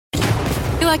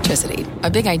electricity, a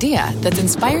big idea that's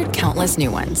inspired countless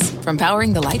new ones. From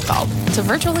powering the light bulb to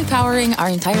virtually powering our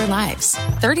entire lives.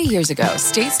 30 years ago,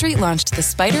 State Street launched the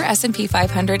SPDR S&P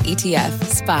 500 ETF,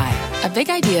 SPY. A big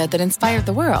idea that inspired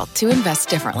the world to invest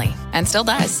differently. And still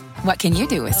does. What can you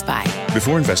do with SPY?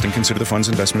 Before investing, consider the fund's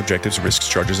investment objectives, risks,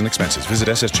 charges, and expenses. Visit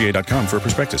ssga.com for a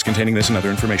prospectus containing this and other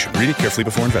information. Read it carefully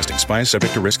before investing. SPY is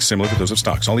subject to risks similar to those of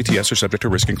stocks. All ETFs are subject to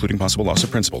risk, including possible loss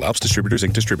of principal. Alps Distributors,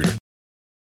 Inc. Distributor.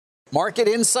 Market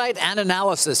insight and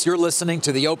analysis. You're listening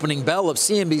to the opening bell of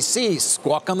CNBC's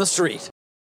Squawk on the Street.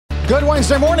 Good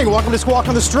Wednesday morning. Welcome to Squawk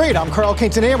on the Street. I'm Carl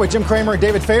Quintanilla with Jim Cramer and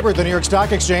David Faber at the New York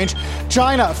Stock Exchange.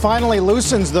 China finally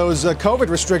loosens those COVID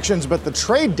restrictions, but the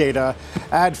trade data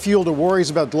add fuel to worries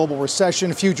about global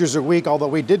recession. Futures are weak, although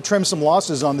we did trim some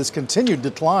losses on this continued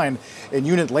decline in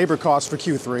unit labor costs for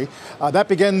Q3. That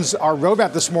begins our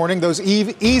roadmap this morning, those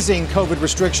easing COVID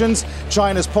restrictions.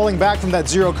 China's pulling back from that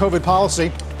zero COVID policy.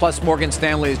 Plus, Morgan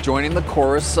Stanley is joining the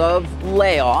chorus of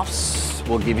layoffs.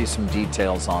 We'll give you some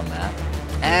details on that.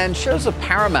 And shares of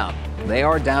Paramount, they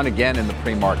are down again in the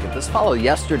pre-market. This followed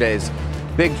yesterday's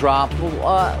big drop.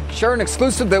 We'll share an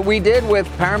exclusive that we did with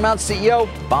Paramount CEO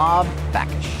Bob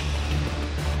Bakish.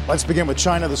 Let's begin with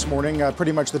China this morning.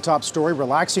 Pretty much the top story,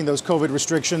 relaxing those COVID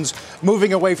restrictions,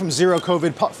 moving away from zero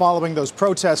COVID following those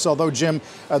protests. Although, Jim,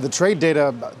 the trade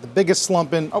data, the biggest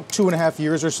slump in 2.5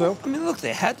 years or so. I mean, look,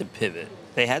 they had to pivot.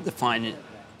 They had to find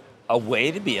a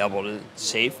way to be able to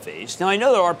save face. Now, I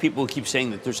know there are people who keep saying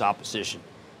that there's opposition.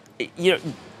 You know,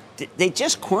 they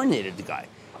just coordinated the guy.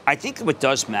 I think what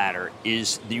does matter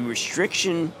is the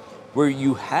restriction where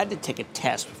you had to take a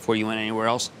test before you went anywhere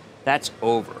else. That's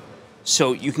over.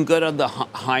 So you can go to the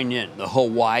Hainan, the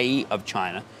Hawaii of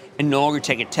China, and no longer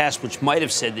take a test, which might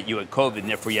have said that you had COVID, and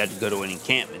therefore you had to go to an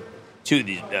encampment, to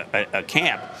a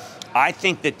camp. I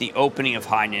think that the opening of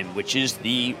Hainan, which is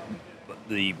the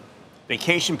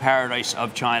vacation paradise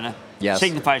of China,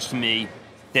 signifies to me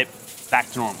that back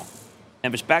to normal.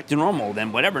 And if it's back to normal,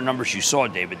 then whatever numbers you saw,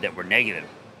 David, that were negative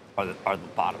are the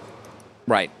bottom.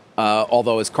 Right.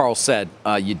 Although, as Carl said,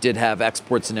 you did have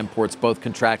exports and imports both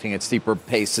contracting at steeper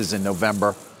paces in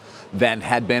November than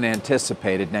had been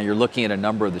anticipated. Now, you're looking at a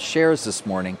number of the shares this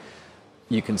morning.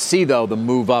 You can see, though, the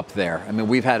move up there. I mean,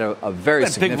 we've had a very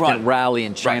significant rally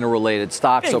in China-related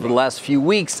stocks over the last few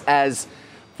weeks as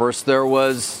first there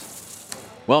was,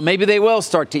 well, maybe they will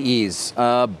start to ease,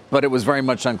 but it was very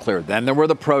much unclear. Then there were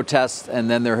the protests, and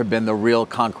then there have been the real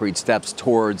concrete steps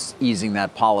towards easing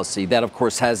that policy. That, of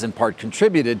course, has in part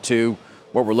contributed to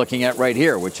what we're looking at right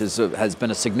here, which has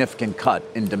been a significant cut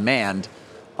in demand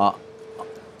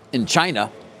in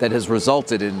China that has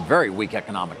resulted in very weak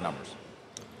economic numbers.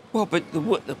 Well, but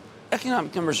the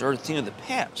economic numbers are a thing of the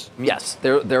past. I mean, yes,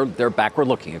 they're backward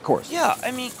looking, of course. Yeah,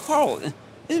 I mean, Carl, this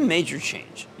is a major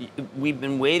change. We've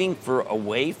been waiting for a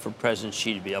way for President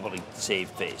Xi to be able to save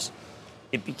face.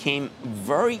 It became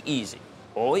very easy.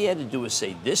 All he had to do was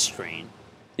say this strain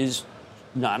is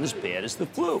not as bad as the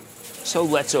flu. So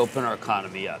let's open our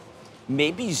economy up.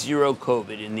 Maybe zero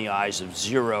COVID in the eyes of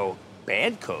zero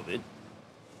bad COVID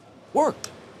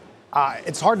worked.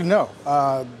 It's hard to know.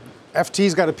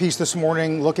 FT's got a piece this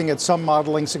morning looking at some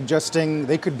modeling suggesting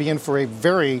they could be in for a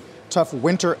very tough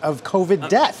winter of COVID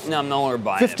death. No, I'm no longer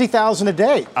buying 50,000 a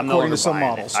day, I'm no according to some buying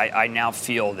models. I now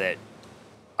feel that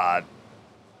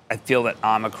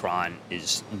Omicron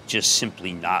is just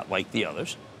simply not like the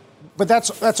others. But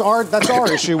that's our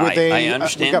issue with I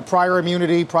understand. We've got prior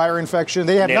immunity, prior infection.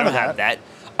 They don't none of have that.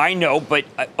 I know, but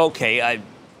to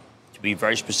be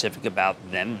very specific about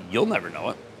them, you'll never know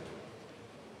it.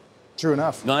 True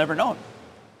enough. You'll never know it.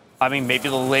 I mean, maybe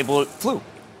they'll label it flu.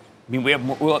 I mean,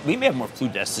 we may have more flu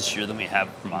deaths this year than we have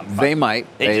from Omicron. They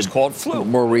might. They just called flu.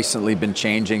 More recently been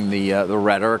changing the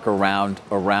rhetoric around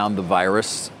the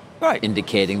virus, right,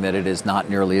 indicating that it is not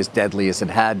nearly as deadly as it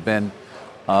had been.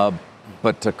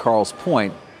 But to Carl's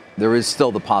point, there is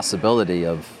still the possibility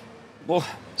of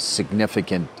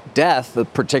significant death,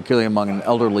 particularly among an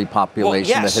elderly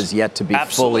population that has yet to be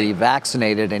fully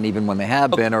vaccinated, and even when they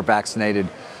have been or vaccinated,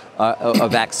 a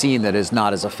vaccine that is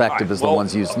not as effective as the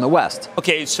ones used in the West.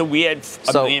 Okay, so we had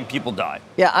a million people die.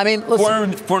 Yeah, I mean,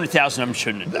 listen, 400,000 of them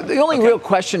shouldn't have died. The only real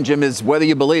question, Jim, is whether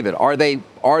you believe it. Are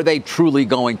they truly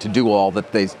going to do all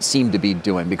that they seem to be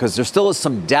doing? Because there still is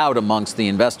some doubt amongst the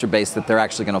investor base that they're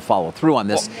actually going to follow through on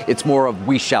this. It's more of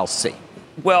we shall see.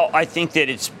 Well, I think that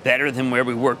it's better than where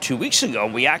we were 2 weeks ago.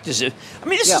 We act as if,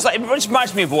 this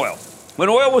reminds me of oil. When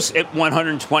oil was at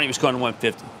 120, it was going to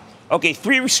 150. Okay,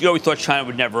 3 weeks ago, we thought China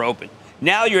would never open.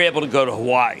 Now you're able to go to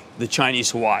Hawaii, the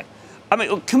Chinese Hawaii. I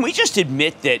mean, can we just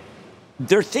admit that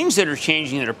there are things that are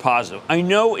changing that are positive. I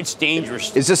know it's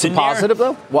dangerous. Is this a positive,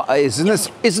 though? Well, isn't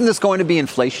this going to be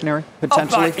inflationary,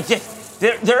 potentially?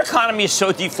 Their economy is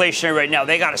so deflationary right now,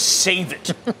 they got to save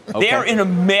it. Okay. They're in a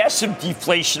massive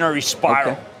deflationary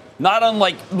spiral, not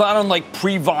unlike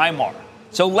pre-Weimar.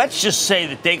 So let's just say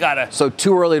that they got to... So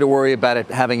too early to worry about it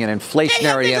having an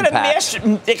inflationary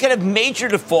impact. They could have major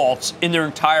defaults in their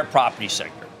entire property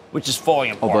sector, which is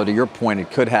falling apart. Although, to your point,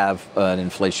 it could have an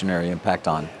inflationary impact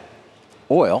on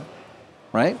oil,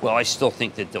 right? Well, I still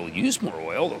think that they'll use more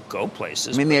oil. They'll go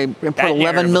places. I mean, they import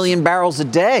 11 million barrels a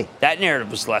day. That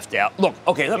narrative was left out. Look,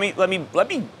 okay, let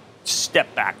me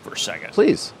step back for a second.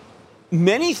 Please.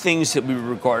 Many things that we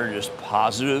regarded as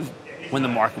positive when the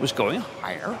market was going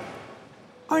higher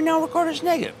are now regarded as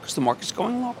negative because the market's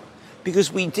going lower.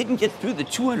 Because we didn't get through the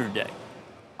 200-day.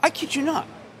 I kid you not.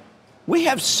 We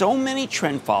have so many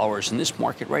trend followers in this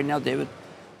market right now, David,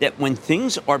 that when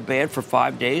things are bad for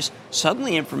 5 days,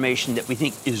 suddenly information that we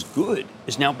think is good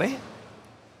is now bad.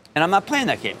 And I'm not playing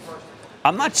that game.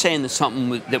 I'm not saying that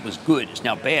something that was good is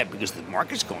now bad because the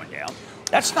market's going down.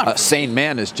 That's not a sane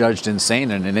man is judged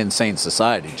insane in an insane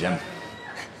society, Jim.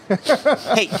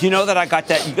 Hey, do you know that I got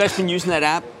that? You guys been using that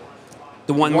app?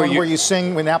 The one where you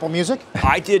sing with Apple Music?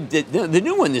 I did the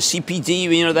new one, the CPD.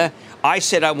 You know that I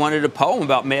said I wanted a poem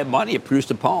about Mad Money. It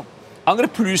produced a poem. I'm going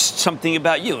to produce something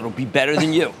about you. It'll be better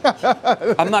than you.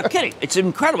 I'm not kidding. It's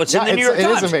incredible. It's in the New York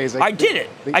Times. It is amazing. I did it.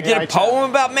 I did a poem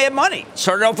about Mad Money.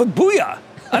 Started off with Booyah.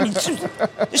 I mean,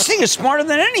 this thing is smarter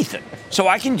than anything. So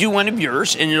I can do one of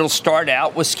yours, and it'll start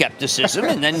out with skepticism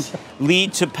and then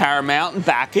lead to Paramount and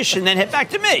Bacchus and then head back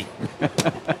to me.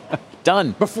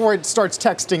 Done. Before it starts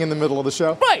texting in the middle of the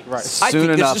show? Right. Soon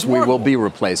enough, we will be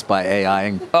replaced by AI.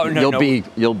 And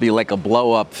you'll be like a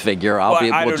blow-up figure.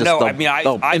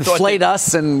 They'll inflate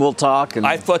us and we'll talk. And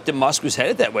I thought that Musk was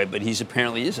headed that way, but he's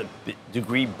apparently is a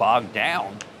degree bogged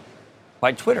down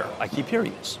by Twitter. I keep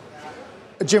hearing this.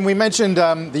 Jim, we mentioned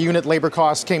the unit labor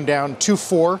cost came down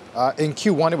 2.4. In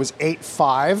Q1, it was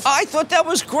 8.5. I thought that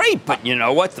was great, but you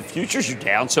know what? The futures are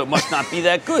down, so it must not be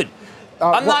that good.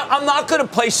 I'm not going to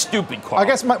play stupid, Carl. I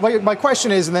guess my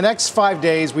question is, in the next 5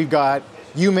 days, we've got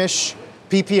UMich,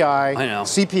 PPI,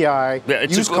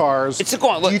 CPI, used cars. It's a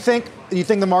gauntlet. Do you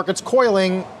think the market's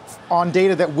coiling on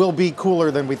data that will be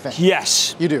cooler than we think?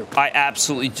 Yes. You do? I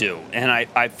absolutely do. And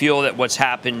I feel that what's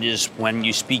happened is when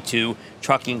you speak to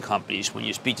trucking companies, when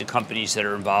you speak to companies that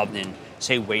are involved in,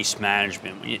 say, waste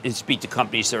management, when you speak to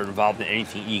companies that are involved in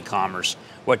anything e-commerce,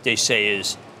 what they say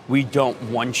is, we don't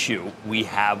want you. We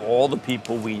have all the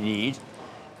people we need,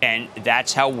 and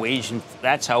that's how wage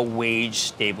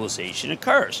stabilization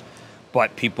occurs.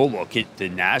 But people look at the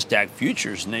NASDAQ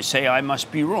futures and they say, I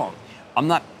must be wrong. I'm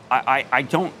not. I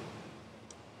don't.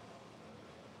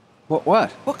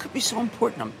 What? What could be so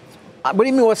important? What do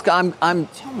you mean?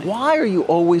 Why are you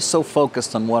always so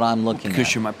focused on what I'm looking at?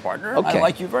 Because you're my partner. Okay. I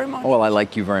like you very much. Well, I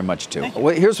like you very much too.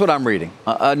 Well, here's what I'm reading.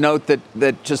 A note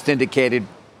that just indicated.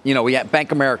 You know, we had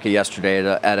Bank of America yesterday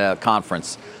at a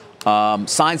conference.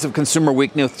 Signs of consumer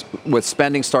weakness with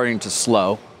spending starting to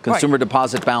slow. Consumer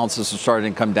deposit balances are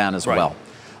starting to come down as well.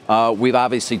 We've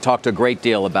obviously talked a great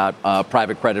deal about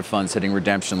private credit funds hitting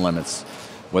redemption limits,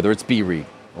 whether it's BREIT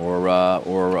or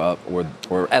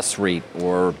SREIT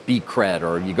or BCRED,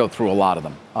 or you go through a lot of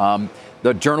them.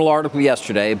 The Journal article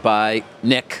yesterday by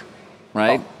Nick.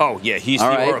 Right? Oh, yeah, he's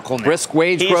the oracle now. Risk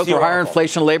wage growth or higher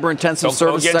inflation, labor-intensive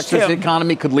service sectors of the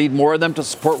economy could lead more of them to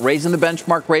support raising the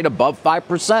benchmark rate above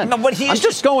 5%. No, but I'm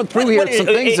just going through here some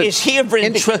things.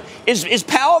 Is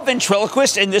Powell a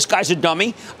ventriloquist and this guy's a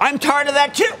dummy? I'm tired of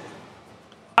that, too.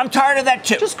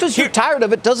 Just because you're tired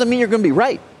of it doesn't mean you're going to be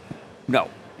right. No,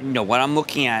 what I'm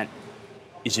looking at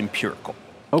is empirical.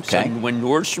 Okay. So when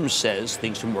Nordstrom says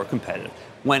things are more competitive,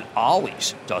 when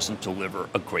Ollie's doesn't deliver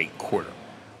a great quarter,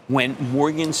 when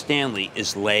Morgan Stanley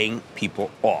is laying people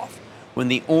off, when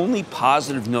the only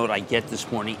positive note I get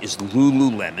this morning is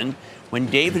Lululemon, when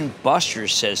Dave &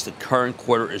 Buster's says the current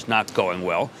quarter is not going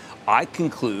well, I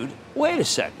conclude, wait a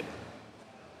second,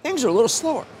 things are a little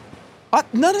slower.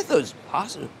 None of those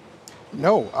positive.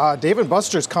 No, Dave &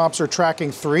 Buster's comps are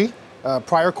tracking 3,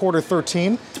 prior quarter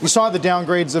 13. You saw the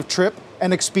downgrades of Trip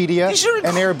and Expedia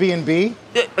and Airbnb.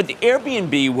 The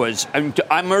Airbnb was,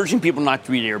 I'm urging people not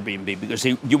to read Airbnb because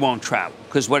you won't travel.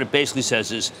 Because what it basically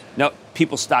says is, no,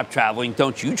 people stop traveling,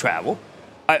 don't you travel.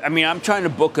 I mean, I'm trying to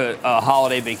book a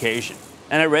holiday vacation.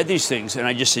 And I read these things and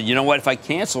I just said, you know what, if I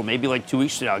cancel, maybe like 2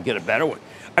 weeks from now I'll get a better one.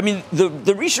 I mean,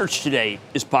 the research today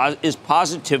is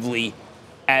positively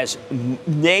as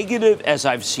negative as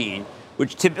I've seen,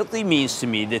 which typically means to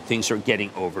me that things are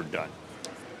getting overdone.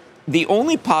 the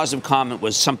only positive comment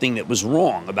was something that was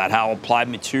wrong about how Applied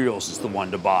Materials is the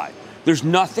one to buy. There's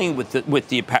nothing with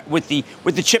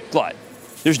the chip glut.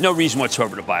 There's no reason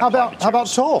whatsoever to buy. How about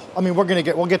Toll? I mean, we'll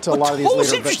get to a lot of these later.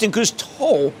 Toll's interesting because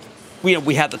Toll,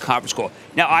 we had the conference call.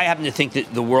 Now, I happen to think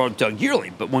that the world of Doug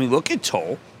Yearley, but when we look at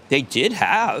Toll, they did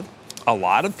have a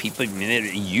lot of people. I mean, they had a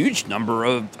huge number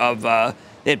of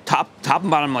they had top and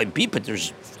bottom like beat, but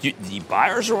the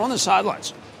buyers are on the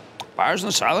sidelines. Buyers on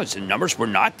the sidelines. The numbers were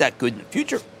not that good in the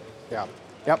future. Yeah.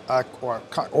 Yep.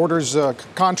 Orders,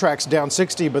 contracts down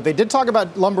 60, but they did talk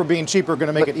about lumber being cheaper, going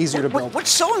to make it easier to build.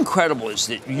 What's so incredible is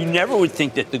that you never would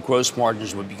think that the gross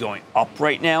margins would be going up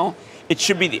right now. It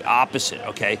should be the opposite,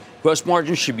 okay? Gross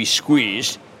margins should be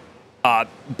squeezed, but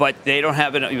they don't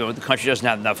have enough, the country doesn't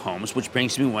have enough homes, which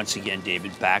brings me once again,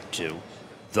 David, back to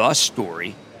the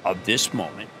story of this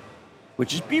moment,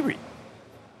 which is BREIT.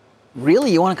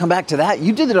 Really? You want to come back to that?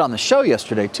 You did it on the show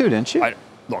yesterday, too, didn't you?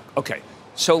 Look, okay.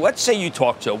 So let's say you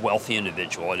talk to a wealthy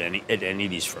individual at any of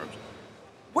these firms.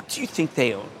 What do you think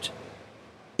they owned?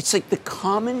 It's like the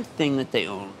common thing that they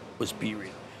owned was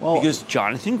BREIT. Well, because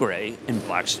Jonathan Gray and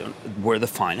Blackstone were the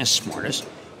finest, smartest.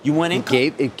 You went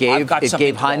in. It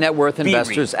gave high net worth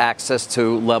investors access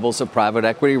to levels of private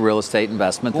equity real estate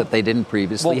investment that they didn't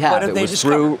previously have. It was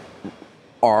through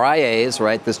RIAs,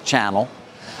 right? This channel.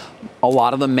 A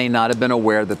lot of them may not have been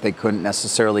aware that they couldn't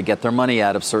necessarily get their money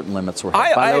out of certain limits.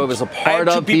 By the way, it was a part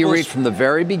of BREIT from the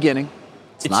very beginning.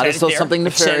 It's not as though something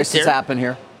nefarious has happened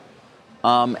here.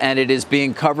 And it is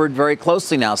being covered very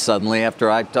closely now, suddenly,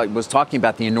 after I was talking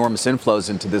about the enormous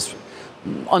inflows into this,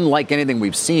 unlike anything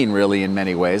we've seen, really, in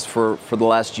many ways, for the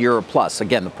last year or plus.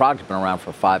 Again, the product has been around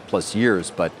for 5+ years,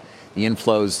 but the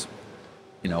inflows,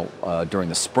 during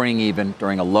the spring even,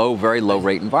 during a very low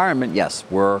rate environment, yes,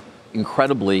 were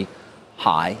incredibly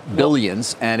high,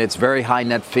 billions, and it's very high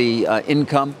net fee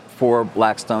income for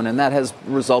Blackstone, and that has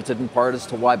resulted in part as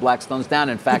to why Blackstone's down.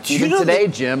 In fact, even today,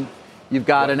 Jim, you've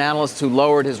got an analyst who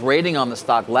lowered his rating on the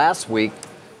stock last week,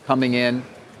 coming in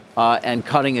and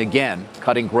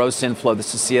cutting gross inflow.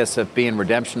 This is CSFB and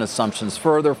redemption assumptions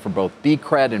further for both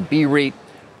BCRED and BREIT,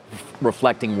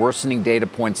 reflecting worsening data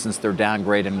points since their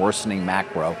downgrade and worsening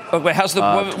macro. Okay,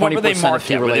 what were they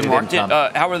marked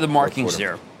at? How are the markings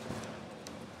there?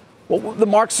 Well, the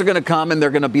marks are going to come and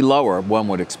they're going to be lower, one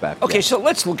would expect. Okay, so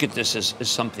let's look at this as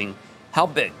something. How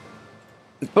big?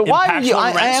 But why are you?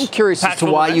 I am curious as to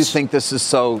why you think this is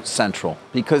so central.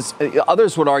 Because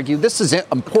others would argue this is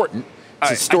important.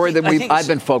 It's a story that I've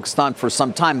been focused on for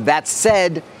some time. That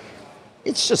said,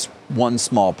 it's just one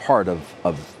small part of.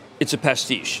 It's a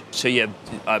pastiche. So you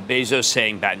have Bezos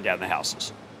saying batten down the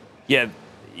houses. You have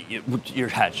your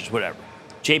hedges, whatever.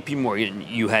 J.P. Morgan,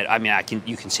 you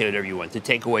can say whatever you want. The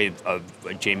takeaway of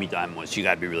Jamie Dimon was you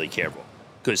got to be really careful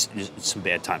because some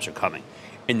bad times are coming.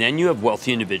 And then you have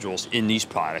wealthy individuals in these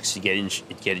products to get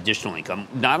additional income.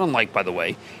 Not unlike, by the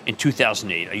way, in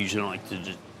 2008. I usually don't like to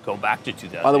just go back to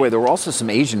 2008. By the way, there were also some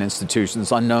Asian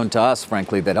institutions, unknown to us,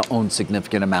 frankly, that owned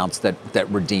significant amounts that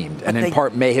redeemed, and in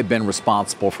part may have been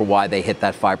responsible for why they hit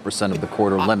that 5% of the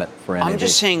quarter limit for NAV. I'm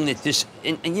just saying that this,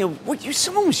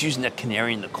 someone was using that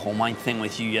canary in the coal mine thing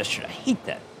with you yesterday. I hate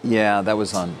that. Yeah, that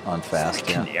was on fast.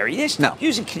 Canary. They stop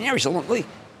using canaries.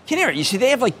 Canary. You see,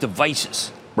 they have like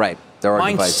devices. Right. There are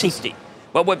Mine devices. Safety.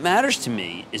 But what matters to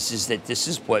me is that this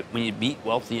is what, when you meet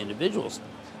wealthy individuals,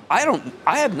 I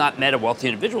have not met a wealthy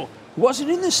individual who wasn't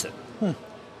in this thing.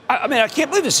 I can't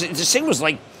believe this. This thing was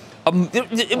like,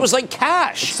 it was like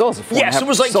cash. It still has a 4.5%. Yes, it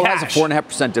was like cash. Still has a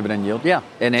 4.5% dividend yield. Yeah,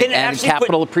 and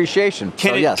capital appreciation.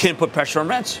 Can it put pressure on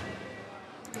rents?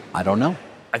 I don't know.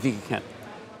 I think it can.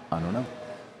 I don't know.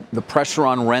 The pressure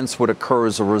on rents would occur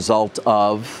as a result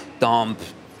of dump,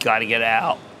 got to get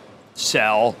out,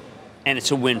 sell, and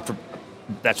it's a win for.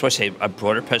 That's why I say a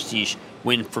broader prestige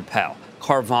win for Powell.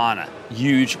 Carvana,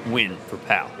 huge win for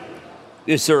Powell.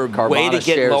 Is there a way to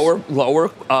get shares. lower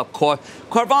cost?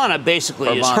 Carvana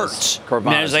basically is Hertz.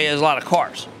 There's a lot of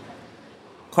cars.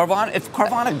 If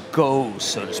Carvana goes,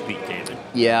 so to speak, David.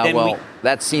 Yeah,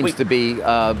 that seems to be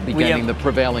beginning the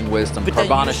prevailing wisdom.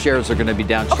 Carvana shares are going to be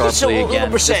down sharply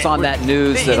again. It's on that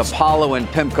news that Apollo and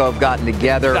PIMCO have gotten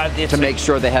together to make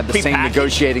sure they have the same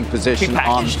negotiating position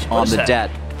on the debt.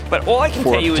 But all I can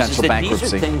tell you is that bankruptcy.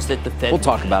 These are things that the Fed. We'll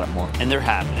talk about it more. And they're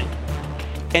happening.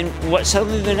 And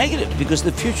suddenly they're negative because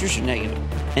the futures are negative.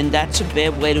 And that's a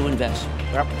bad way to invest.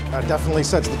 Yep, that definitely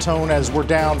sets the tone as we're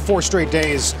down 4 straight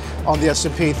days on the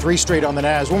S&P, 3 straight on the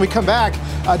Nas. When we come back,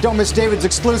 don't miss David's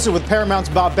exclusive with Paramount's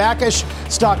Bob Bakish.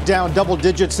 Stock down double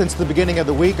digits since the beginning of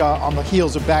the week on the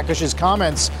heels of Bakish's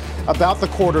comments about the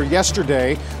quarter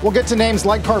yesterday. We'll get to names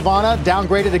like Carvana,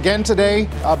 downgraded again today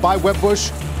by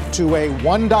Wedbush. to a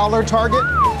 $1 target.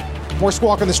 More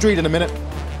Squawk on the Street in a minute.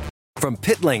 From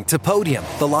pit lane to podium,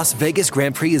 the Las Vegas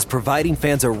Grand Prix is providing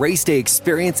fans a race day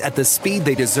experience at the speed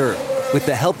they deserve. With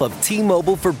the help of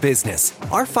T-Mobile for Business,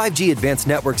 our 5G advanced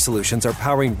network solutions are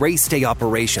powering race day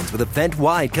operations with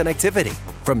event-wide connectivity.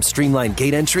 From streamlined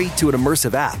gate entry to an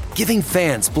immersive app, giving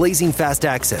fans blazing fast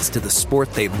access to the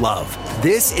sport they love.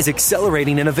 This is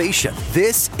accelerating innovation.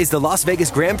 This is the Las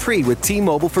Vegas Grand Prix with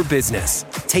T-Mobile for Business.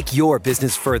 Take your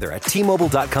business further at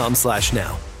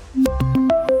T-Mobile.com/now.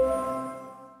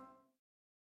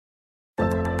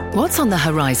 What's on the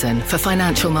horizon for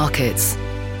financial markets?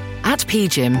 At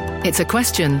PGIM, it's a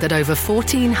question that over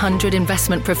 1,400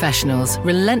 investment professionals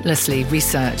relentlessly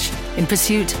research in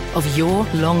pursuit of your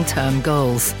long-term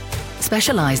goals.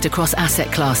 Specialized across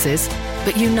asset classes,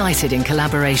 but united in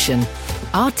collaboration,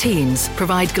 our teams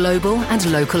provide global and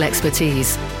local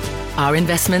expertise. Our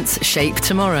investments shape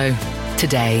tomorrow,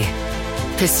 today.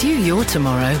 Pursue your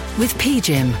tomorrow with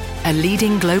PGIM, a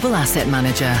leading global asset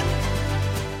manager.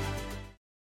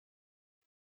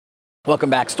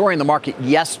 Welcome back. Story in the market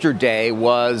yesterday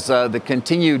was the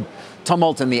continued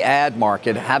tumult in the ad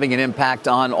market having an impact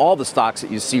on all the stocks that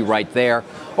you see right there.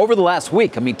 Over the last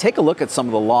week, take a look at some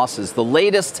of the losses. The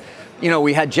latest,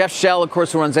 we had Jeff Shell, of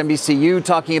course, who runs NBCU,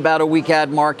 talking about a weak ad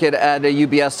market at a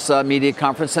UBS media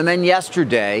conference. And then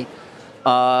yesterday,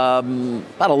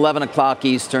 about 11 o'clock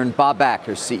Eastern, Bob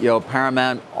Bakish, CEO of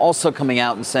Paramount, also coming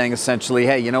out and saying essentially,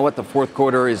 hey, you know what, the fourth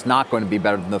quarter is not going to be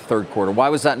better than the third quarter. Why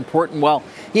was that important? Well,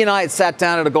 he and I had sat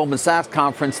down at a Goldman Sachs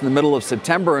conference in the middle of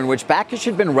September in which Bakish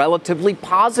had been relatively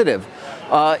positive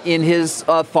in his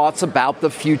thoughts about the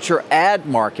future ad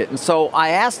market. And so I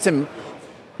asked him,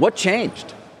 what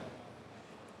changed?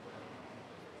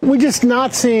 We're just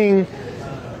not seeing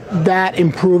that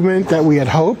improvement that we had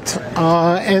hoped.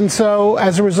 And so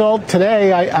as a result,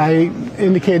 today I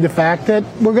indicated the fact that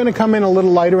we're going to come in a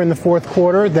little lighter in the fourth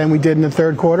quarter than we did in the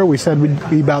third quarter. We said we'd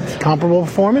be about comparable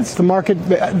performance. The market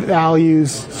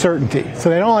values certainty, so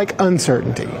they don't like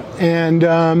uncertainty.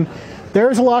 And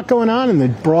there's a lot going on in the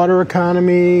broader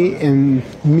economy, in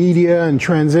media and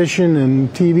transition and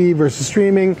TV versus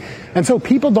streaming. And so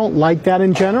people don't like that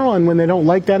in general. And when they don't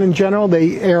like that in general,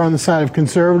 they err on the side of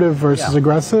conservative versus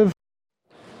aggressive.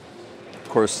 Of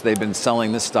course, they've been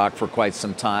selling this stock for quite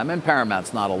some time, and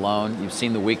Paramount's not alone. You've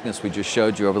seen the weakness we just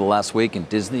showed you over the last week in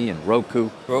Disney and Roku.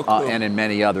 And in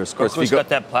many others. Of course, Roku's got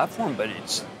that platform, but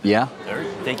it's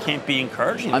they can't be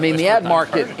encouraging. The ad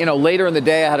market, later in the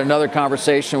day I had another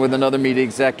conversation with another media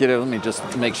executive. Let me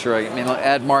just make sure. The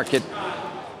ad market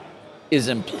is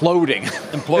imploding.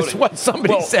 That's what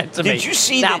somebody said to me. Did you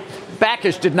see now, that?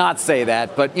 Bakish did not say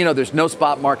that, but there's no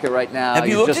spot market right now. Have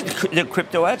you looked at the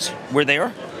crypto ads where they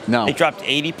are? No. They dropped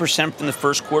 80% from the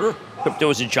first quarter.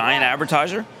 Crypto is a giant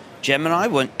advertiser. Gemini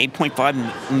went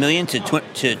 8.5 million to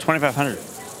 2,500.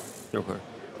 Third quarter.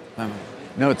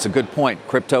 No, it's a good point.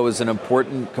 Crypto is an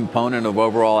important component of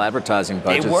overall advertising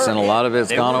budgets, and a lot of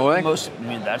it's gone away.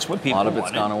 That's what people A lot of it's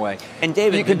wanted. gone away. And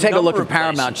David, you can take a look at of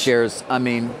Paramount places. shares.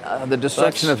 The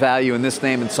destruction of value in this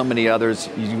name and so many others.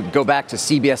 You go back to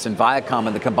CBS and Viacom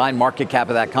and the combined market cap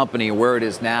of that company and where it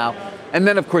is now. And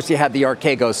then, of course, you had the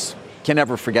Archegos. Can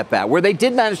never forget that, where they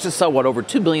did manage to sell, over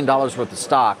 $2 billion worth of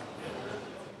stock.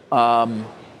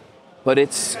 But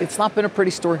it's not been a pretty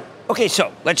story. Okay,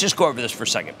 so let's just go over this for a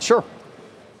second. Sure.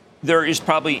 There is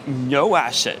probably no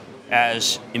asset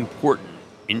as important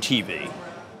in TV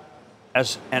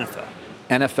as NFL.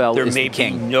 NFL there is may the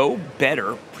king. be no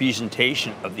better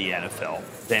presentation of the NFL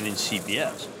than in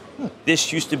CBS.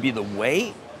 This used to be the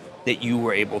way that you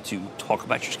were able to talk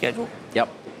about your schedule. Yep.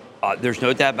 There's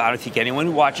no doubt about it. I think anyone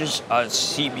who watches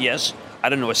CBS, I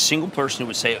don't know a single person who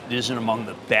would say it isn't among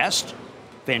the best,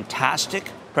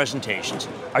 fantastic presentations.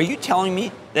 Are you telling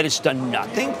me that it's done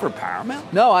nothing for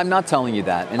Paramount? No, I'm not telling you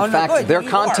that. In fact, their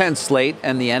content slate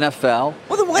and the NFL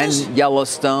and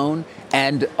Yellowstone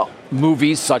and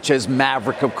movies such as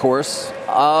Maverick, of course,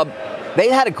 they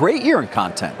had a great year in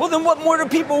content. Well, then what more do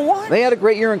people want? They had a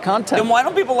great year in content. Then why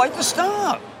don't people like the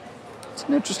stock? It's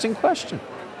an interesting question.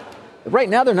 Right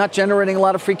now, they're not generating a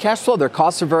lot of free cash flow. Their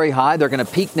costs are very high. They're going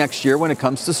to peak next year when it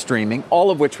comes to streaming, all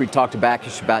of which we talked to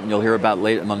Bakish about, and you'll hear about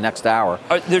later in the next hour.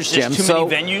 There's just too many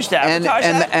venues to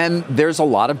advertise and there's a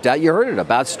lot of doubt. You heard it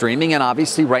about streaming, and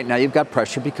obviously right now you've got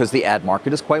pressure because the ad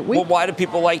market is quite weak. Well, why do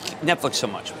people like Netflix so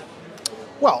much?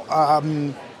 Well,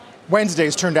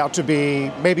 Wednesdays turned out to be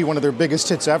maybe one of their biggest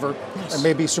hits ever, and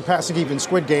maybe surpassing even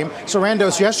Squid Game.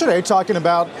 Sarandos yesterday talking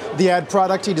about the ad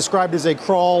product he described as a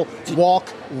crawl, walk,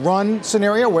 run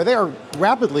scenario where they are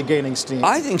rapidly gaining steam.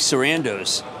 I think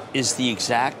Sarandos is the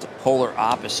exact polar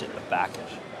opposite of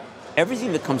Bakish.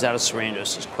 Everything that comes out of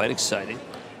Sarandos is quite exciting.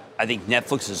 I think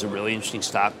Netflix is a really interesting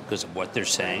stock because of what they're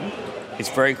saying. It's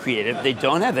very creative. They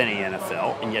don't have any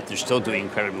NFL, and yet they're still doing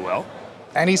incredibly well.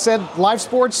 And he said live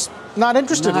sports, not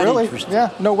interested, really. Yeah,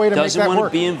 no way to make that Doesn't want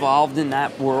work. to be involved in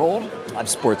that world. Live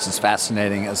sports is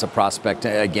fascinating as a prospect,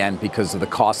 again, because of the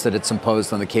cost that it's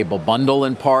imposed on the cable bundle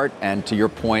in part. And to your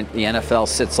point, the NFL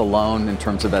sits alone in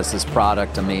terms of as this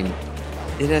product. I mean,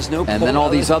 it has no. And then all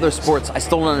these other sports, I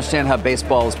still don't understand how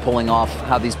baseball is pulling off,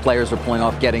 how these players are pulling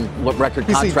off getting record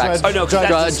contracts.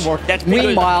 That's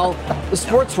Meanwhile, the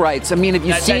sports rights. I mean, have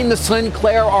you seen the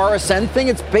Sinclair RSN thing?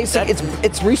 It's basic.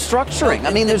 It's restructuring.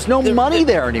 I mean, there's no money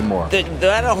there anymore.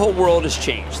 That whole world has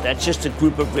changed. That's just a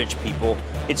group of rich people.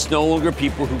 It's no longer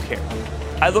people who care.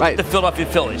 I look at the Philadelphia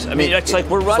Phillies. I mean, it's like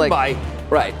we're run by.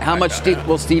 Right. How much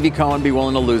will Stevie Cohen be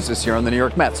willing to lose this year on the New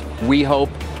York Mets? We hope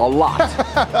a lot.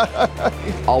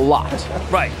 A lot.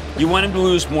 Right. You want him to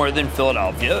lose more than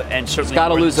Philadelphia, and certainly he's got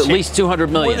to lose at least $200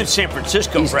 million. More than San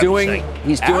Francisco. He's doing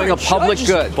a public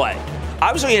good. But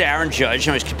I was looking at Aaron Judge,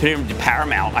 and I was comparing him to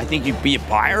Paramount. I think you'd be a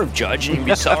buyer of Judge, and you'd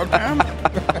be a seller of Paramount.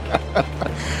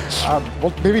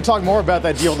 We'll maybe talk more about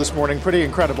that deal this morning. Pretty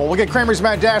incredible. We'll get Cramer's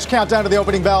Mad Dash countdown to the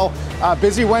opening bell.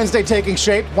 Busy Wednesday taking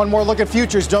shape. One more look at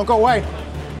futures. Don't go away.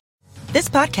 This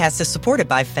podcast is supported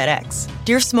by FedEx.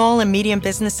 Dear small and medium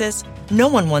businesses, no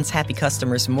one wants happy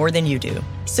customers more than you do.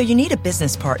 So you need a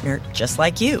business partner just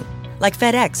like you. Like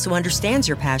FedEx, who understands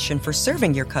your passion for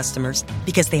serving your customers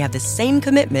because they have the same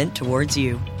commitment towards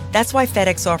you. That's why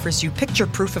FedEx offers you picture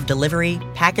proof of delivery,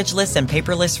 packageless and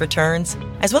paperless returns,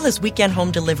 as well as weekend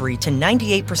home delivery to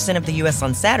 98% of the U.S.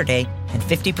 on Saturday and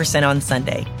 50% on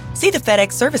Sunday. See the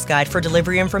FedEx service guide for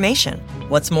delivery information.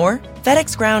 What's more,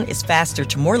 FedEx Ground is faster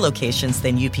to more locations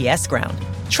than UPS Ground.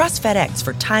 Trust FedEx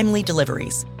for timely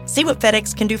deliveries. See what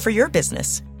FedEx can do for your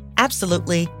business.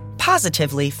 Absolutely,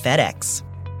 positively FedEx.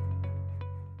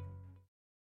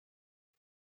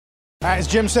 As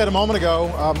Jim said a moment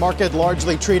ago, market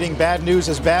largely treating bad news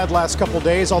as bad last couple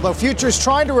days, although futures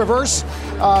trying to reverse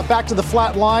back to the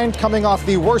flat line, coming off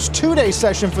the worst two-day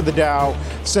session for the Dow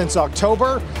since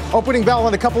October. Opening bell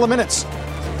in a couple of minutes.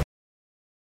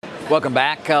 Welcome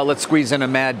back. Let's squeeze in a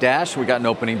mad dash. We got an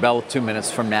opening bell 2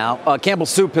 minutes from now. Campbell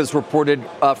Soup has reported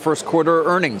first quarter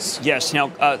earnings. Yes.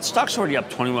 Now, stock's already up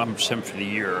 21% for the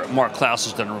year. Mark Klaus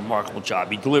has done a remarkable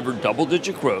job. He delivered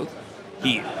double-digit growth.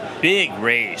 Big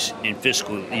raise in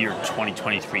fiscal year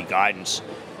 2023 guidance,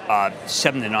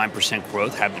 7 to 9%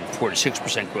 growth, having 4 to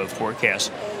 6% growth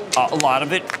forecast. A lot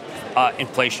of it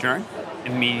inflationary,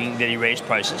 meaning that he raised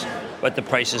prices, but the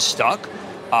prices stuck.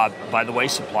 By the way,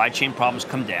 supply chain problems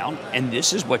come down, and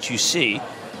this is what you see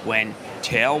when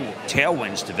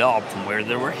tailwinds develop from where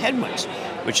there were headwinds,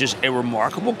 which is a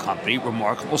remarkable company,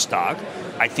 remarkable stock.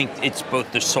 I think it's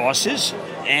both the sauces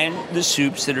and the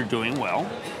soups that are doing well.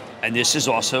 And this is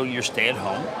also your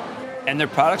stay-at-home, and their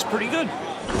product's pretty good.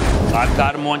 I've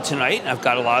got them on tonight, and I've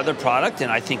got a lot of their product,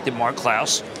 and I think that Mark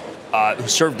Klaus, who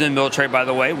served in the military, by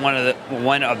the way, one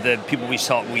of the people we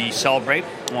celebrate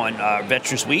on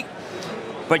Veterans Week.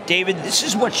 But David, this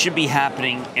is what should be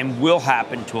happening and will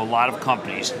happen to a lot of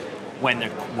companies when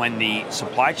the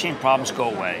supply chain problems go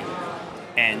away.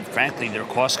 And frankly, their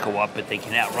costs go up, but they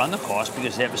can outrun the cost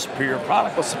because they have a superior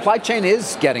product. Well, supply chain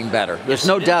is getting better. There's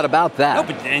no doubt about that. No,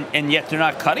 but and yet they're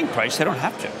not cutting price. They don't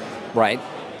have to. Right.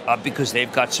 Because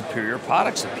they've got superior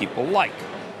products that people like.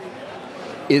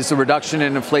 Is the reduction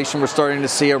in inflation we're starting to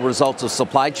see a result of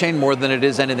supply chain more than it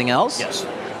is anything else? Yes.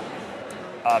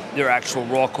 Their actual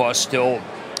raw costs still,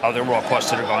 other raw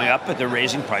costs that are going up, but they're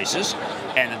raising prices,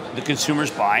 and the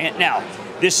consumer's buying it. Now,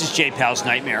 this is Jay Powell's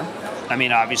nightmare. I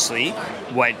mean, obviously,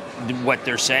 what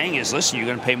they're saying is, listen,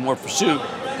 you're going to pay more for soup.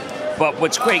 But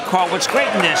what's great, Carl, what's great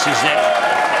in this is that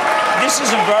this is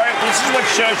what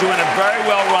shows you when a very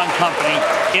well-run company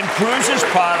improves its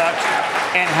product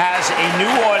and has a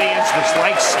new audience which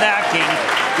likes snacking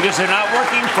because they're not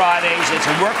working Fridays. It's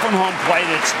a work-from-home play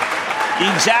that's the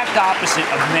exact opposite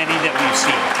of many that we've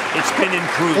seen. It's been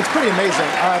improved. It's pretty amazing.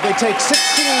 They take 16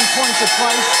 points of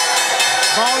price,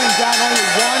 volume down only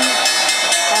 1.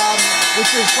 Which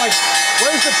is like,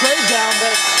 where's the trade down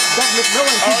that Doug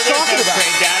McMillan keeps talking about?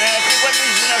 Trade down. And I think when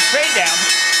there's no trade down,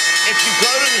 if you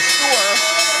go to the store,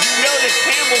 you know that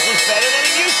Campbell's is better than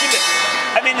it used to be.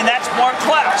 I mean, and that's Mark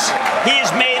Klaus. He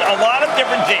has made a lot of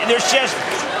different things. There's just,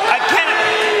 I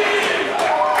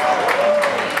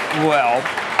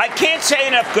can't say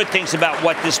enough good things about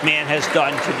what this man has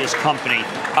done to this company.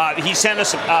 He sent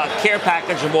us a care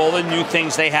package of all the new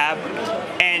things they have.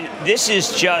 And this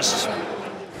is just...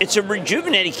 It's a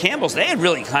rejuvenating Campbell's. They had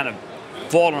really kind of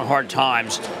fallen on hard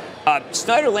times.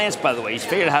 Snyder Lance, by the way, he's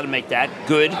figured out how to make that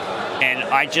good. And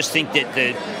I just think that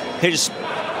his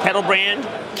Kettle Brand,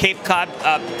 Cape Cod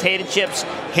potato chips,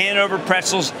 Hanover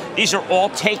pretzels. These are all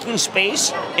taking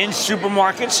space in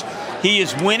supermarkets. He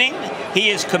is winning. He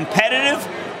is competitive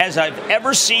as I've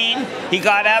ever seen. He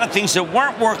got out of things that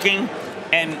weren't working,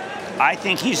 and I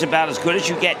think he's about as good as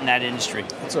you get in that industry.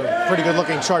 It's a pretty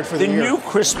good-looking chart for the year. The new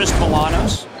Christmas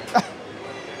Milanos.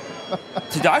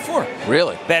 To die for.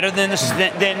 Really? Better than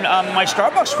my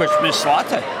Starbucks Christmas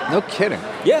latte. No kidding.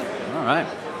 Yeah. All right.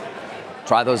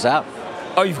 Try those out.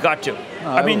 Oh, you've got to.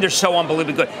 I mean, they're so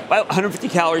unbelievably good. About 150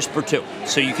 calories per two.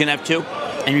 So you can have two,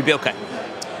 and you'll be okay.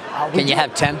 Can you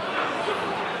have 10?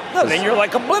 No, then you're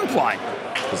like a blimp line.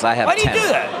 Because I have 10. Why do you do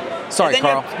that? Sorry,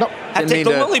 Carl. No, have to take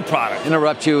the Lilly product.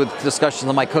 Interrupt you with discussions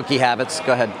on my cookie habits.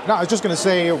 Go ahead. No, I was just going to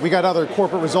say we got other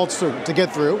corporate results to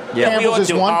get through. Yeah. Campbell's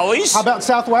is one. Ollie's? How about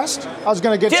Southwest? I was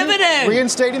going to get dividend.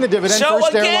 Reinstating the dividend. So First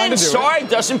again, airline to do sorry, it.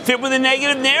 Doesn't fit with the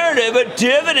negative narrative. A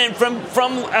dividend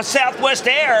from a Southwest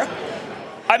Air.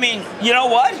 I mean, you know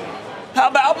what? How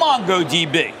about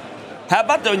MongoDB? How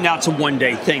about now it's a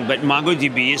one-day thing, but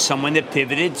MongoDB is someone that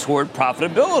pivoted toward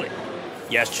profitability.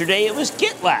 Yesterday it was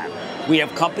GitLab. We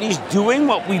have companies doing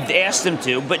what we've asked them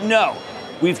to, but no,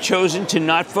 we've chosen to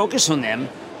not focus on them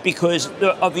because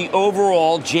of the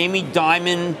overall Jamie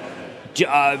Dimon,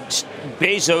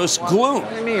 Bezos gloom. What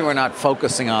do you mean we're not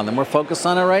focusing on them? We're focused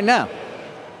on it right now.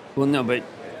 Well, no, but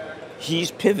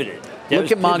he's pivoted. Look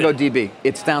at MongoDB.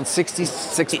 It's down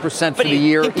 66% for the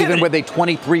year, even with a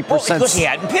 23%. Well, because he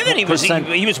hadn't pivoted.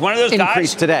 He was one of those guys.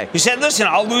 Increase today. He said, listen,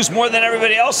 I'll lose more than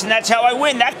everybody else, and that's how I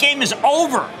win. That game is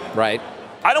over. Right.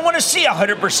 I don't want to see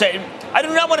 100%. I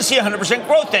do not want to see 100%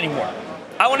 growth anymore.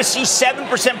 I want to see 7%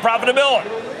 profitability.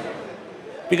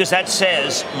 Because that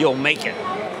says you'll make it.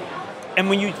 And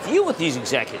when you deal with these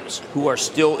executives who are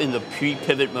still in the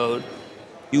pre-pivot mode,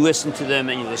 you listen to them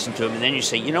and you listen to them, and then you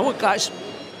say, you know what, guys?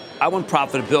 I want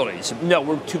profitability. He said, no,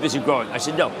 we're too busy growing. I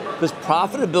said, no, because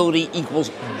profitability equals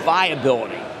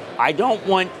viability. I don't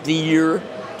want the year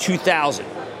 2000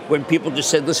 when people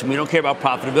just said, listen, we don't care about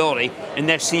profitability, and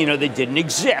next thing you know, they didn't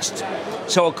exist.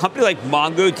 So a company like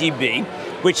MongoDB,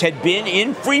 which had been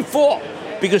in free fall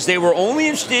because they were only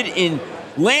interested in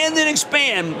land and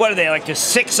expand, what are they, like the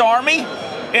Sixth Army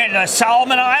in the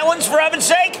Solomon Islands, for heaven's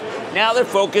sake? Now they're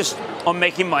focused on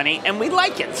making money, and we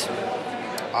like it.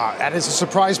 That is a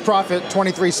surprise profit,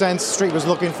 23 cents. Street was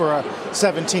looking for a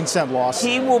 17-cent loss.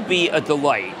 He will be a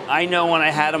delight. I know when I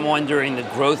had him on during the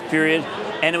growth period,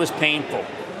 and it was painful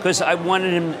because I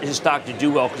wanted his stock to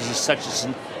do well because he's such a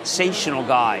sensational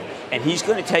guy. And he's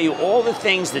going to tell you all the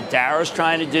things that Dara's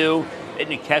trying to do, that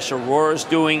Nikesh Arora's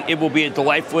doing. It will be a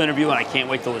delightful interview, and I can't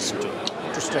wait to listen to it.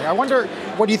 Interesting. I wonder,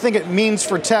 what do you think it means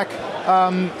for tech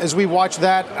as we watch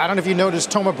that? I don't know if you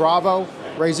noticed Thoma Bravo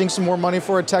raising some more money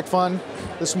for a tech fund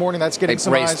this morning. That's getting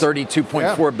some eyes. They raised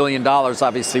 $32.4 billion,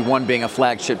 obviously one being a new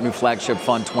flagship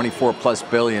fund,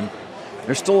 24+ billion.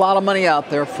 There's still a lot of money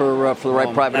out there for the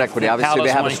right private equity. Obviously,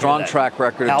 they have a strong track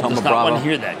record at Thoma Bravo. Pal does not want to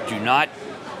hear that. Do not.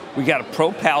 We got a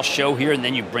pro Pal show here, and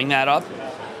then you bring that up.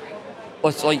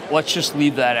 Let's just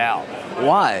leave that out.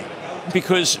 Why?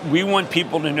 Because we want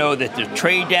people to know that the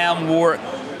trade down war,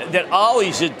 that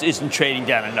Ollie's isn't trading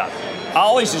down enough.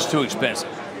 Ollie's is too expensive.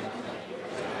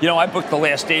 You know, I booked the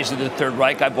last days of the Third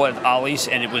Reich. I bought Ollie's,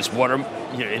 and it was water.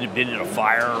 You know, it had been in a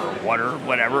fire or water,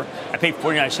 whatever. I paid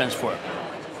 49 cents for it.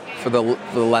 For the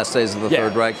last days of the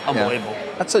Third Reich? Unbelievable.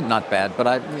 Yeah. That's not bad, but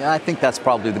I think that's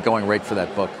probably the going rate for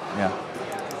that book. Yeah.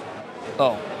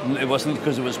 Oh, it wasn't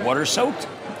because it was water soaked?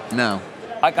 No.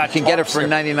 I got you can get it for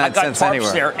 99 cents anywhere. I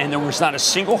got tarps there, and there was not a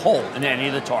single hole in any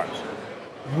of the tarps.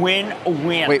 Win.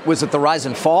 Wait, was it the rise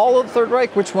and fall of the Third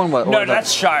Reich? Which one was? No,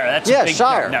 that's Shire. That's a big,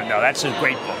 Shire. No, that's a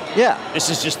great book. Yeah. This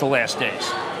is just the last days.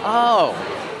 Oh.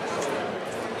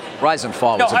 Rise and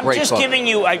Fall was a great book. I'm just giving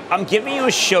you. I'm giving you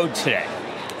a show today,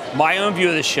 my own view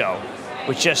of the show,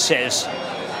 which just says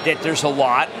that there's a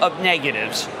lot of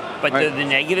negatives. But they're the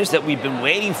negatives that we've been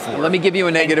waiting for. Let me give you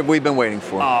a negative we've been waiting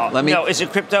for. No, is it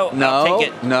crypto? No, I'll take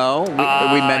it. No. We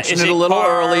mentioned it a little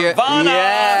earlier.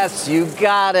 Yes, you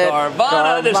got it.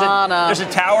 Carvana. There's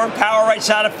a tower of power right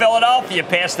outside of Philadelphia.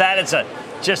 Past that, it's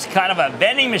just kind of a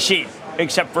vending machine,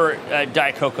 except for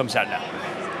Diet Coke comes out now.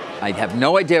 I have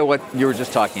no idea what you were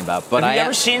just talking about. But have you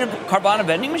ever seen a Carvana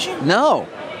vending machine? No.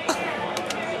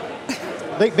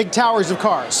 Big towers of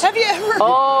cars. Have you ever put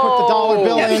the dollar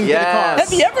bill in the car?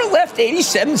 Have you ever left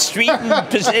 87th Street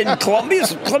in Columbia?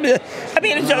 I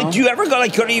mean, do you ever go go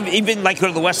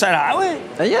to the West Side Highway?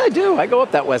 Yeah, I do. I go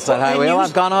up that West Side Highway.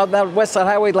 I've gone up that West Side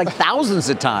Highway like thousands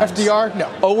of times. FDR?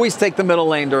 No. Always take the middle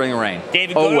lane during the rain.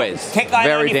 David, always. Take I-95.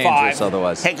 Very dangerous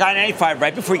otherwise. Take I-95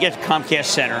 right before you get to Comcast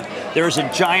Center. There is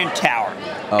a giant tower,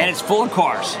 and it's full of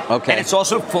cars. Okay. And it's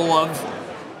also full of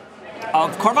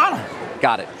of Carvana.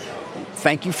 Got it.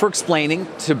 Thank you for explaining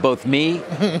to both me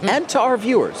and to our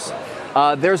viewers.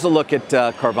 There's a look at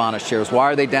Carvana shares. Why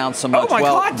are they down so much? Oh my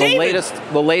God, David.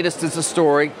 The latest is a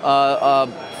story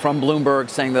from Bloomberg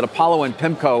saying that Apollo and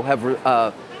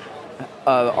PIMCO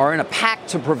are in a pact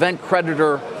to prevent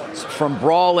creditors from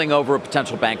brawling over a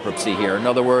potential bankruptcy here. In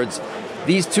other words,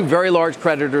 these two very large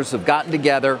creditors have gotten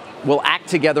together, will act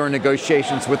together in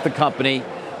negotiations with the company.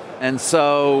 And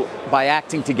so by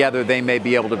acting together, they may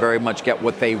be able to very much get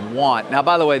what they want. Now,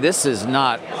 by the way, this is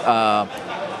not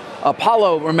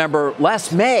Apollo, remember,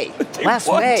 last May,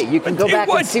 you can go back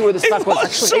and see where the stock was.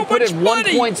 Actually, they put in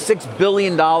 $1.6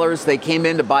 billion. They came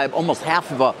in to buy almost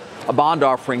half of a bond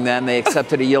offering then. They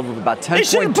accepted a yield of about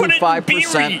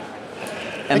 10.25%.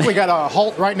 I think we got a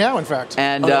halt right now, in fact.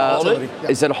 And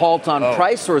is it a halt on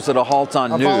price or is it a halt on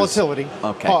news? Volatility.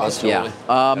 Okay. Pause.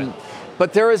 Yeah.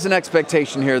 But there is an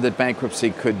expectation here that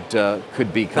bankruptcy could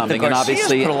be coming, and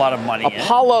obviously put a lot of money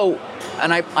Apollo,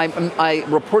 and I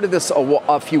reported this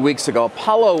a few weeks ago.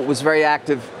 Apollo was very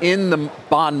active in the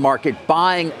bond market,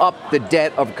 buying up the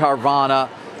debt of Carvana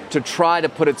to try to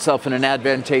put itself in an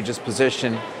advantageous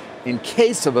position in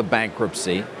case of a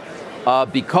bankruptcy.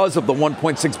 Because of the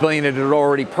 $1.6 billion it had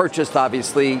already purchased,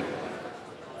 obviously,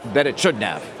 that it shouldn't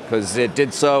have, because it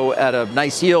did so at a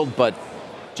nice yield. But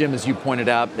Jim, as you pointed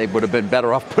out, they would have been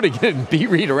better off putting it in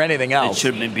BREIT or anything else. It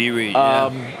should have been BREIT.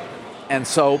 And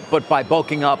so, but by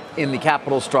bulking up in the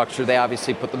capital structure, they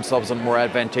obviously put themselves in a more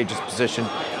advantageous position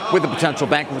with the potential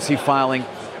bankruptcy filing.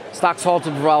 Stock's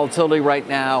halted for volatility right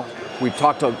now. We've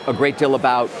talked a great deal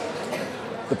about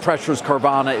the pressures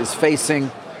Carvana is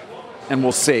facing. And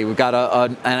we'll see. We've got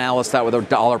an analyst out with a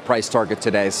dollar price target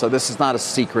today. So this is not a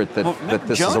secret that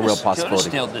this is a real possibility.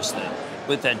 Jonas nailed this thing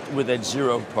with that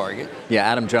zero target. Yeah,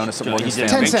 Adam Jonas at Morgan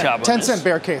Stanley. 10 cent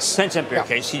bear case. 10 cent bear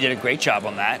case. He did a great job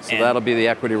on that. So that'll be the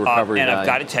equity recovery And value. I've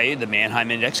got to tell you, the Manheim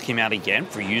Index came out again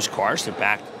for used cars. They're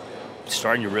back,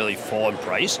 starting to really fall in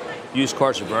price. Used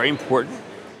cars are very important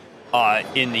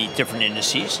in the different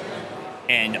indices.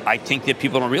 And I think that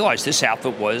people don't realize this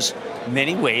outfit was, in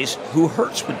many ways, who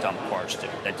Hertz would dump cars to.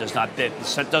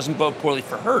 That doesn't bode poorly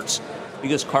for Hertz,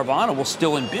 because Carvana will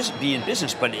still be in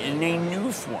business, but in a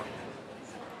new form.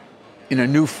 In a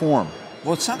new form?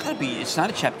 Well, it's not going to be. It's not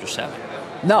a Chapter 7.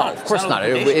 No, of course not.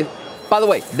 By the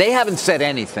way, they haven't said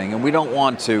anything, and we don't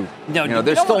want to. No,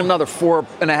 there's still another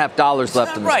 $4.50 left in the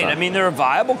stock. Right. I mean, they're a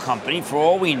viable company. For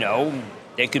all we know,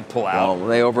 they could pull out. Well,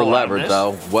 they over-levered,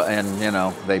 though, and,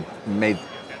 they made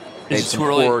some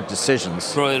poor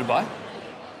decisions. Too early to buy?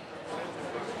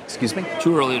 Excuse me?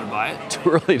 Too early to buy it? Too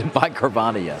early to buy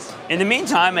Carvana, yes. In the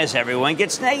meantime, as everyone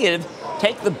gets negative,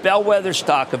 take the bellwether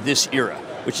stock of this era,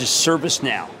 which is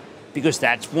ServiceNow, because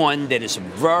that's one that is a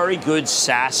very good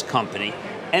SaaS company.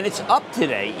 And it's up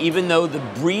today, even though the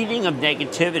breeding of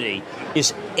negativity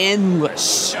is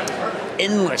endless.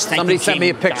 Endless. Somebody sent me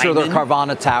a picture of their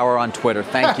Carvana tower on Twitter.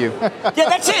 Thank you. Yeah,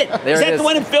 that's it. Is that the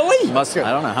one in Philly? I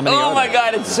don't know. How many are there? Oh, my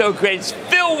God, it's so great. It's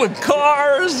filled with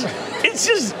cars.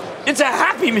 It's a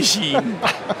happy machine.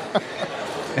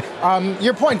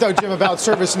 Your point, though, Jim, about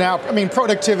ServiceNow, I mean,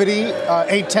 productivity,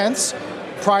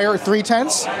 0.8, prior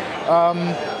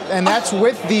 0.3. And that's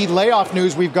with the layoff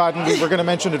news we've gotten. We were going to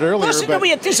mention it earlier. Listen, we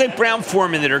have things like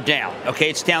Brown-Forman that are down. Okay,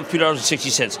 it's down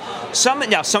 $3.60. Some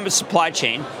of it's supply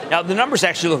chain. Now, the numbers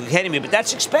actually look ahead of me, but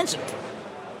that's expensive.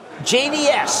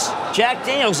 JDS, Jack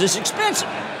Daniels, is expensive.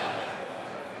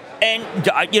 And,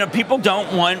 people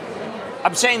don't want...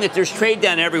 I'm saying that there's trade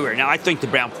down everywhere. Now, I think the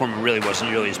Brown-Forman really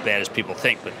wasn't nearly as bad as people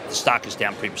think, but the stock is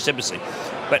down pretty precipitously.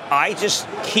 But I just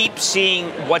keep seeing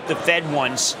what the Fed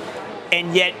wants,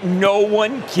 and yet no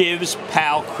one gives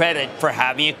Powell credit for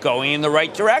having it going in the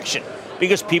right direction,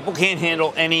 because people can't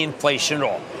handle any inflation at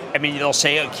all. I mean, they'll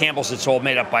say, Campbell's, it's all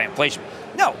made up by inflation.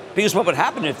 No, because what would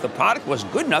happen if the product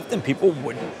wasn't good enough, then people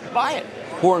wouldn't buy it.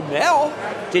 Hormel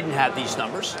didn't have these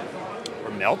numbers.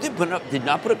 Hormel did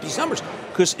not put up these numbers,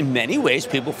 because in many ways,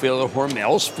 people feel that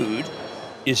Hormel's food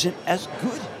isn't as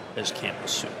good as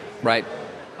Campbell's soup. Right.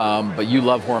 But you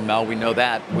love Hormel. We know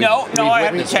that. I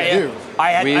have to tell you,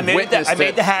 I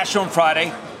made the hash on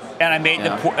Friday, and I made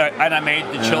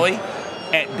the chili,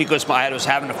 and because I was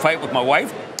having a fight with my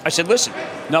wife. I said, "Listen,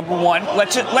 number one,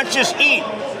 let's just eat.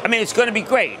 I mean, it's going to be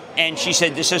great." And she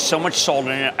said, "This has so much salt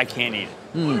in it, I can't eat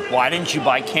it." Why didn't you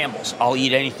buy Campbell's? I'll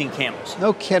eat anything Campbell's.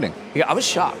 No kidding. Yeah, I was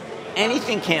shocked.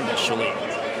 Anything Campbell's, she'll eat.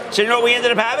 So you know what we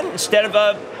ended up having instead of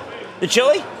the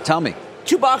chili? Tell me.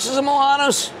 2 boxes of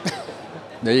Milanos.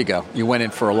 There you go. You went in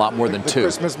for a lot more than The two.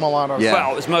 Christmas Milano. Yeah.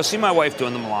 Well, it was mostly my wife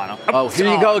doing the Milano. Oh,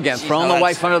 here you go again, throwing the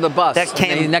wife under the bus. That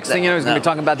came. And the next thing you know, he's going to be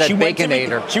talking about that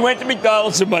Baconator. She went to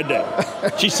McDonald's on Monday.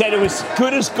 She said it was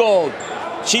good as gold.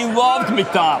 She loved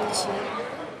McDonald's.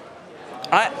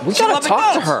 We got to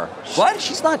talk to her. What?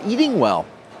 She's not eating well.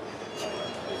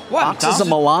 What? Boxes of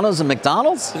Milanos and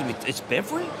McDonald's? It's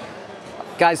Beverly?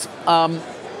 Guys,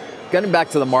 getting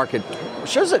back to the market,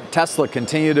 shares at Tesla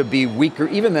continue to be weaker,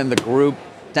 even in the group.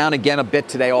 Down again a bit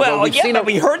today. Although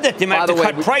we heard that they might have to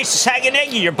cut price.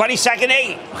 Saganegi, your buddy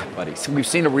Saganegi. Buddy, so we've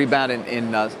seen a rebound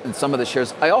in some of the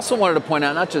shares. I also wanted to point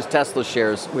out not just Tesla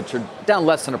shares, which are down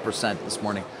less than 1% this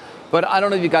morning, but I don't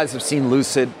know if you guys have seen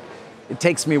Lucid. It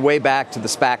takes me way back to the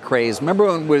SPAC craze. Remember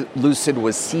when Lucid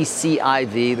was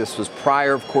CCIV? This was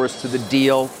prior, of course, to the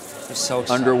deal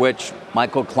under which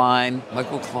Michael Klein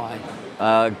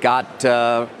got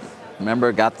the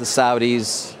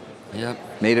Saudis. Yep.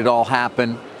 Made it all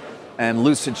happen. And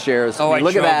Lucid shares. Oh,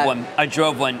 look at that. I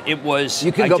drove one. It was.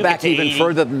 You can go back even 80.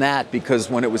 further than that because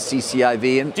when it was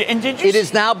CCIV. And did you it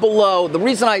is now below. The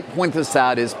reason I point this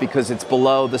out is because it's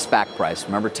below the SPAC price.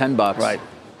 Remember, $10. Right.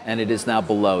 And it is now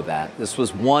below that. This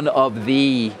was one of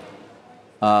the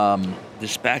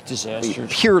SPAC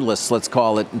disasters. Peerless, let's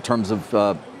call it, in terms of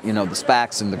the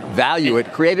SPACs and the value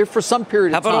it created for some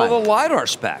period of time. How about all the LiDAR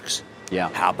SPACs? Yeah.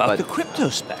 How about the crypto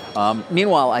SPAC?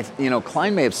 Meanwhile,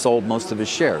 Klein may have sold most of his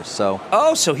shares. So.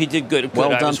 Oh, so he did good.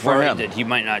 Well I done was for worried him. that he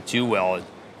might not do well.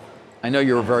 I know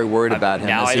you were very worried about him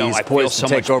now as he's poised to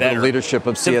take over the leadership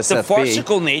of CSFB. The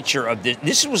farcical nature of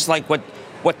this was like what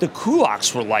the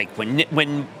kulaks were like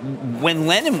when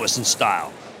Lenin was in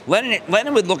style.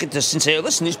 Lenin would look at this and say,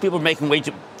 "Listen, these people are making way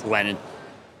too." Lenin.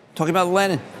 Talking about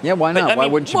Lenin. Yeah, why not? Why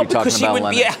wouldn't you be talking about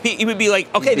Lenin? He would be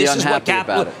like, okay, this is what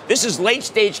capitalism. This is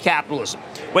late-stage capitalism.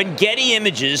 When Getty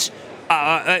Images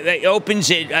opens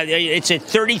it, it's at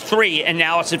 33, and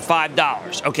now it's at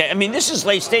 $5. Okay, I mean, this is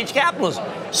late-stage capitalism.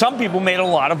 Some people made a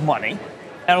lot of money,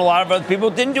 and a lot of other people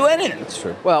didn't do anything. That's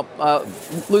true. Well,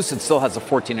 Lucid still has a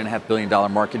 $14.5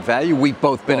 billion market value. We've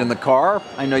both been in the car.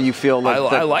 I know you feel like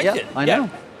I liked it. I know.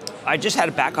 I just had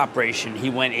a back operation. He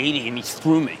went 80, and he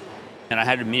threw me. And I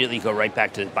had to immediately go right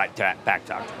back to the back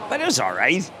doctor. But it was all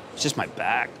right. It's just my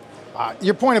back.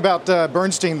 Your point about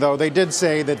Bernstein, though, they did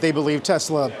say that they believe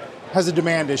Tesla has a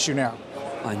demand issue now.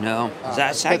 I know.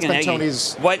 That's been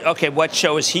Tony's. What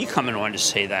show is he coming on to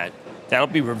say that? That'll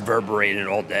be reverberated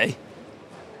all day.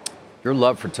 Your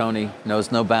love for Tony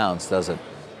knows no bounds, does it?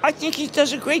 I think he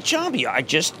does a great job here. I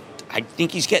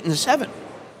think he's getting the 7.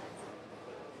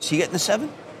 Is he getting the 7?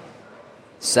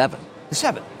 7. The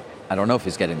 7. I don't know if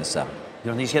he's getting the 7. You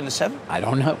don't think he's getting the 7? I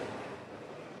don't know.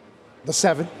 The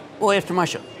 7? Well, after my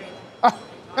show.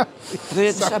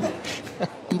 The 7.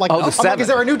 I'm like, the 7. Is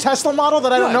there a new Tesla model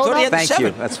that I don't know about? Thank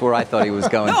you. That's where I thought he was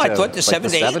going. No, I thought the like 7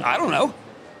 to 8. I don't know.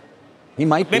 He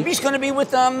might be. Maybe he's going to be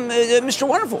with Mr.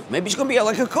 Wonderful. Maybe he's going to be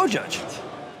like a co-judge.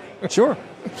 Sure.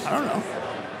 I don't know.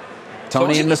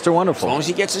 Tony and Mr. Wonderful. As long as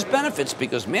he gets his benefits,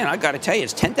 because, man, I got to tell you,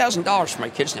 it's $10,000 for my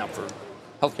kids now for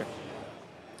health care.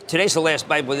 Today's the last,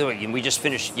 by the way, and we just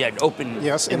finished open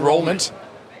enrollment.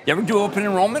 You ever do open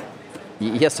enrollment?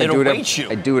 Yes, I do it.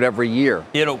 I do it every year.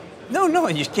 No,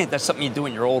 you can't. That's something you do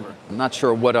when you're older. I'm not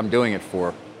sure what I'm doing it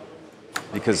for,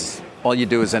 because all you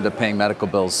do is end up paying medical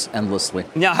bills endlessly.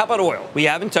 Now, how about oil? We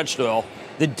haven't touched oil.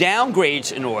 The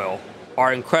downgrades in oil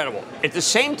are incredible. At the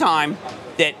same time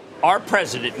that our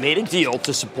president made a deal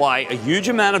to supply a huge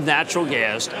amount of natural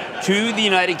gas to the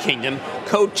United Kingdom,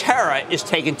 Coterra is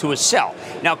taken to a sell.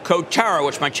 Now, Coterra,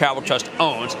 which my travel trust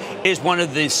owns, is one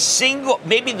of the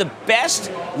maybe the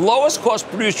best, lowest cost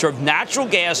producer of natural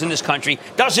gas in this country.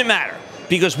 Doesn't matter.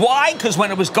 Because why? Because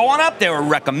when it was going up, they were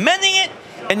recommending it,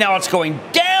 and now it's going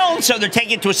down, so they're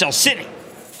taking it to a sell.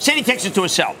 Citi takes it to a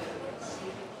sell.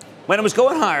 When it was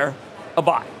going higher, a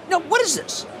buy. Now, what is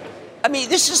this? I mean,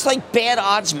 this is like bad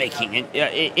odds making in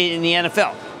the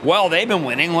NFL. Well, they've been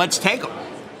winning. Let's take them.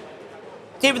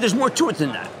 David, there's more to it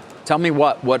than that. Tell me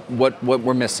what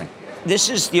we're missing. This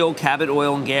is the old Cabot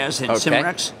Oil and Gas and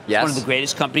Cimarex. Yes. One of the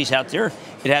greatest companies out there.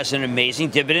 It has an amazing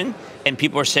dividend. And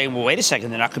people are saying, well, wait a second,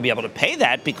 they're not going to be able to pay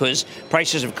that because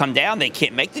prices have come down. They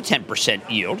can't make the 10%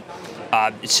 yield.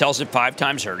 It sells at 5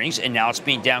 times earnings, and now it's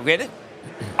being downgraded.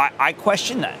 I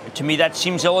question that. To me, that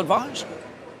seems ill-advised.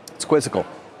 It's quizzical.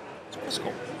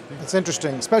 It's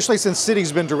interesting, especially since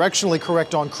Citi's been directionally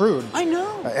correct on crude. I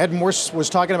know. Ed Morse was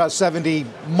talking about 70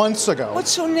 months ago. What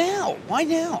so now? Why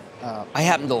now? I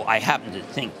happen to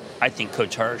think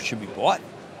Coterra should be bought.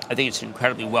 I think it's an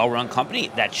incredibly well-run company.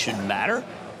 That shouldn't matter.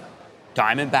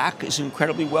 Diamondback is an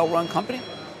incredibly well-run company.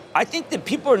 I think that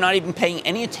people are not even paying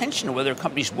any attention to whether a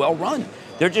company's well run.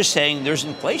 They're just saying there's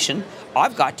inflation.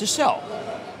 I've got to sell,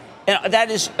 and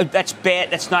that's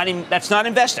bad. That's not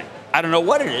investing. I don't know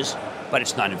what it is, but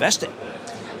it's not investing.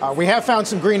 We have found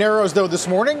some green arrows, though, this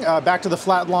morning. Back to the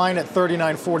flat line at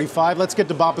 39.45. Let's get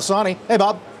to Bob Pisani. Hey,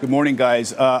 Bob. Good morning,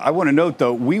 guys. I want to note,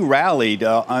 though, we rallied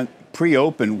on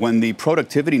pre-open when the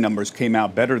productivity numbers came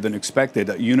out better than expected.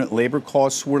 Unit labor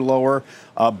costs were lower.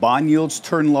 Bond yields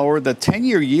turned lower. The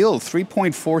 10-year yield,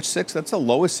 3.46, that's the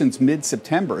lowest since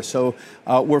mid-September. So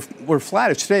we're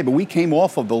flattish today, but we came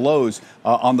off of the lows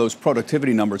on those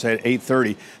productivity numbers at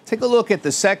 8:30. Take a look at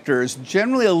the sectors.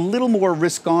 Generally a little more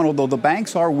risk on, although the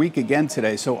banks are weak again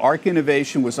today. So ARC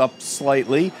Innovation was up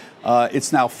slightly.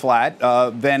 It's now flat.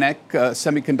 VanEck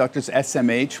Semiconductors,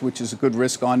 SMH, which is a good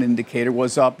risk-on indicator,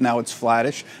 was up. Now it's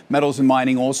flattish. Metals and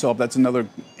mining also up. That's another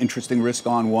interesting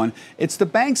risk-on one. It's the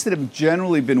banks that have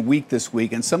generally been weak this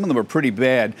week, and some of them are pretty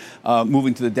bad,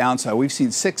 moving to the downside. We've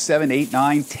seen 6, 7, 8,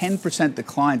 9, 10%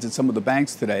 declines in some of the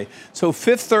banks today. So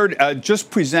Fifth Third just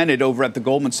presented over at the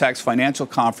Goldman Sachs Financial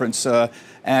Conference,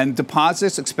 and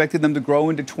deposits, expected them to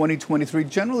grow into 2023.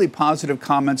 Generally positive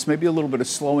comments, maybe a little bit of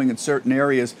slowing in certain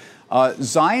areas.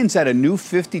 Zion's at a new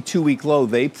 52-week low.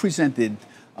 They presented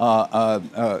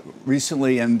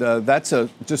recently, and that's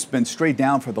just been straight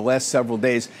down for the last several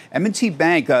days. M&T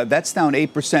Bank, that's down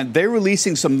 8%. They're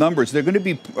releasing some numbers. They're going to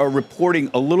be reporting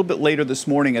a little bit later this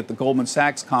morning at the Goldman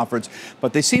Sachs conference,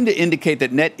 but they seem to indicate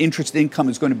that net interest income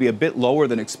is going to be a bit lower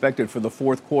than expected for the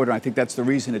fourth quarter. I think that's the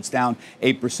reason it's down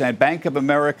 8%. Bank of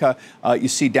America, you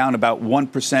see down about 1%.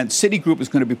 Citigroup is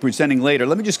going to be presenting later.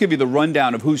 Let me just give you the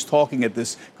rundown of who's talking at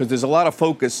this, because there's a lot of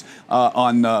focus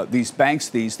on these banks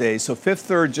these days. So Fifth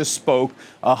Third just spoke.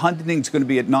 Huntington's going to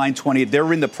be at 9:20.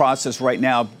 They're in the process right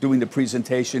now doing the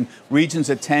presentation. Regions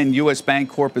at 10. U.S.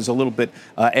 Bancorp is a little bit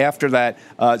after that.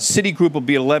 Citigroup will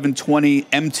be at 11:20.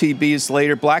 MTB is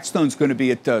later. Blackstone's going to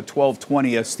be at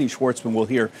 12:20. Steve Schwartzman, will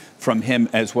hear from him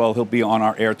as well. He'll be on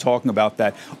our air talking about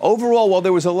that. Overall, while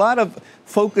there was a lot of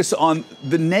focus on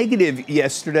the negative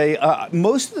yesterday,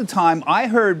 most of the time I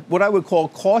heard what I would call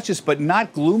cautious but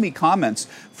not gloomy comments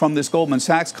from this Goldman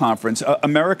Sachs conference.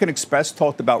 American Express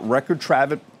talked about record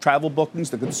travel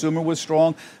bookings. The consumer was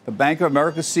strong. The Bank of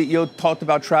America CEO talked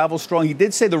about travel strong. He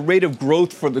did say the rate of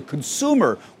growth for the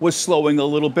consumer was slowing a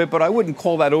little bit, but I wouldn't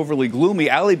call that overly gloomy.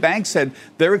 Ali Bank said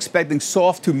they're expecting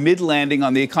soft to mid landing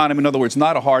on the economy. In other words,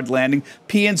 not a hard landing.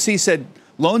 PNC said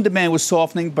loan demand was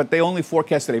softening, but they only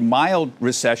forecasted a mild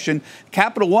recession.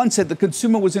 Capital One said the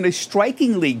consumer was in a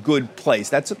strikingly good place.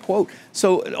 That's a quote.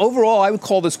 So overall, I would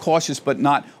call this cautious, but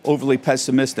not overly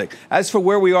pessimistic. As for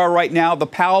where we are right now, the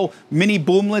Powell mini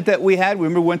boomlet that we had,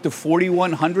 remember, went to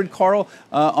 4,100, Carl,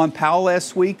 on Powell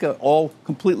last week, all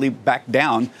completely back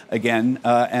down again.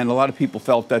 And a lot of people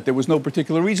felt that there was no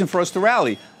particular reason for us to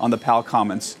rally on the Powell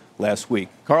comments last week.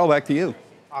 Carl, back to you.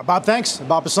 Bob, thanks.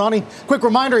 Bob Pisani. Quick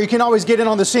reminder, you can always get in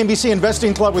on the CNBC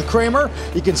Investing Club with Cramer.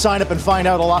 You can sign up and find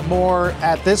out a lot more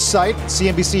at this site,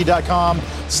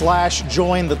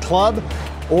 cnbc.com/join the club.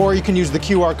 Or you can use the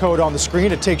QR code on the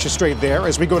screen. It takes you straight there.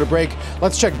 As we go to break,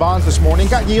 let's check bonds this morning.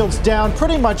 Got yields down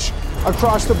pretty much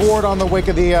across the board on the wake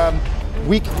of the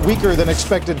weaker than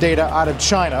expected data out of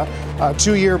China.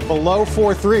 2-year below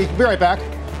 4.3. Be right back.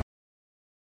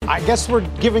 I guess we're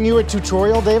giving you a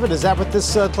tutorial, David. Is that what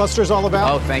this cluster is all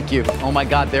about? Oh, thank you. Oh, my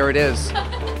God, there it is.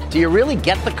 Do you really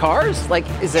get the cars? Like,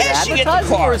 is it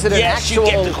advertising or is it an actual?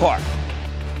 Yes, you get the car.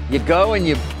 You go and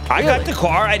you. I got the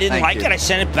car. I didn't like it. I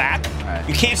sent it back. Right.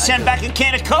 You can't send back a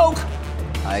can of Coke.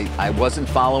 I wasn't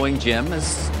following Jim,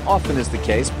 as often is the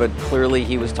case, but clearly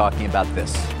he was talking about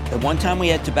this. The one time we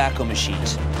had tobacco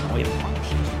machines. We have machines.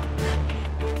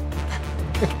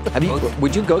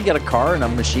 Would you go get a car in a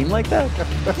machine like that?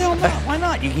 No, why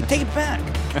not? You can take it back.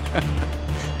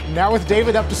 Now with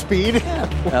David up to speed. Yeah.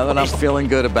 Now that I'm feeling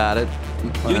good about it.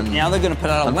 Now they're going to put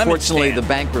out a lemon stand. Unfortunately, the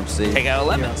bankruptcy. Take out a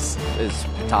lemon. Is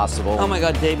tossable. Oh my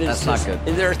God, David. That's not good.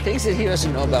 There are things that he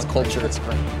doesn't know about culture. That's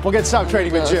great. We'll get stock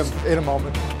trading with Jim in a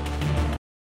moment.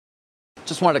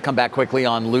 Just wanted to come back quickly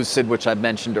on Lucid, which I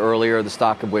mentioned earlier, the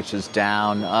stock of which is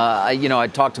down. I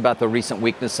talked about the recent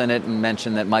weakness in it and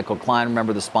mentioned that Michael Klein,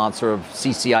 remember the sponsor of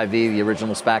CCIV, the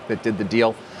original SPAC that did the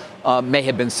deal, may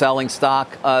have been selling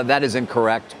stock. That is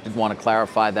incorrect. Did want to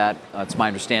clarify that. It's my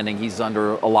understanding he's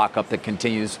under a lockup that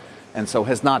continues and so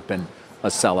has not been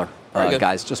a seller.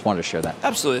 Guys, just wanted to share that.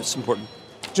 Absolutely. It's important.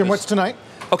 Jim, what's tonight?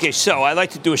 Okay, so I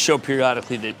like to do a show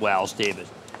periodically that wows David.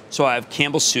 So I have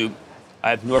Campbell Soup. I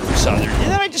have Norfolk Southern.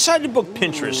 And then I decided to book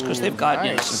Pinterest because they've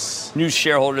got some new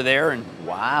shareholder there. And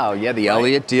wow, yeah, the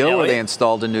Elliott deal where they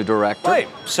installed a new director. Right.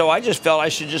 So I just felt I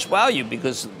should just wow you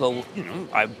because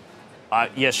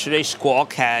Yesterday,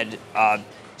 Squawk had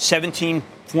 17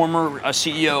 former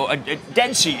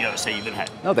dead CEOs they even had.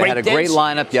 No, they had a great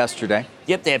lineup yesterday.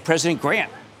 Yep, they had President Graham.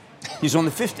 He's on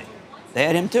the 50. They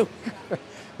had him too.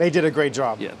 They did a great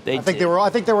job. Yeah, I think they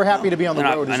were happy to be on the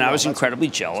road. And I was incredibly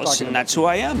jealous, and that's who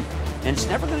I am. And it's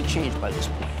never going to change by this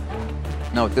point.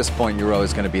 No, at this point, you're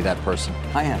always going to be that person.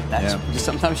 I am.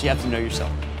 Sometimes you have to know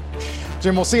yourself.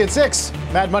 Jim, we'll see you at 6.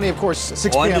 Mad Money, of course,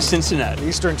 6 p.m. On to Cincinnati.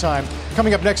 Eastern Time.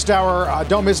 Coming up next hour,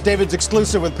 don't miss David's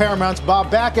exclusive with Paramount's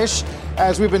Bob Bakish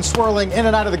as we've been swirling in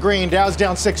and out of the green. Dow's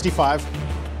down 65.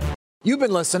 You've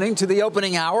been listening to the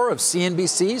opening hour of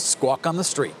CNBC's Squawk on the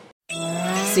Street.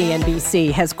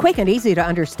 CNBC has quick and easy to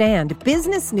understand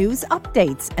business news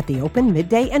updates at the open,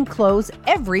 midday, and close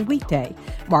every weekday.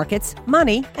 Markets,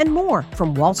 money, and more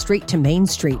from Wall Street to Main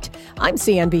Street. I'm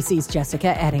CNBC's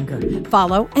Jessica Ettinger.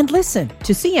 Follow and listen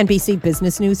to CNBC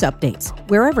Business News Updates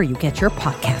wherever you get your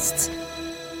podcasts.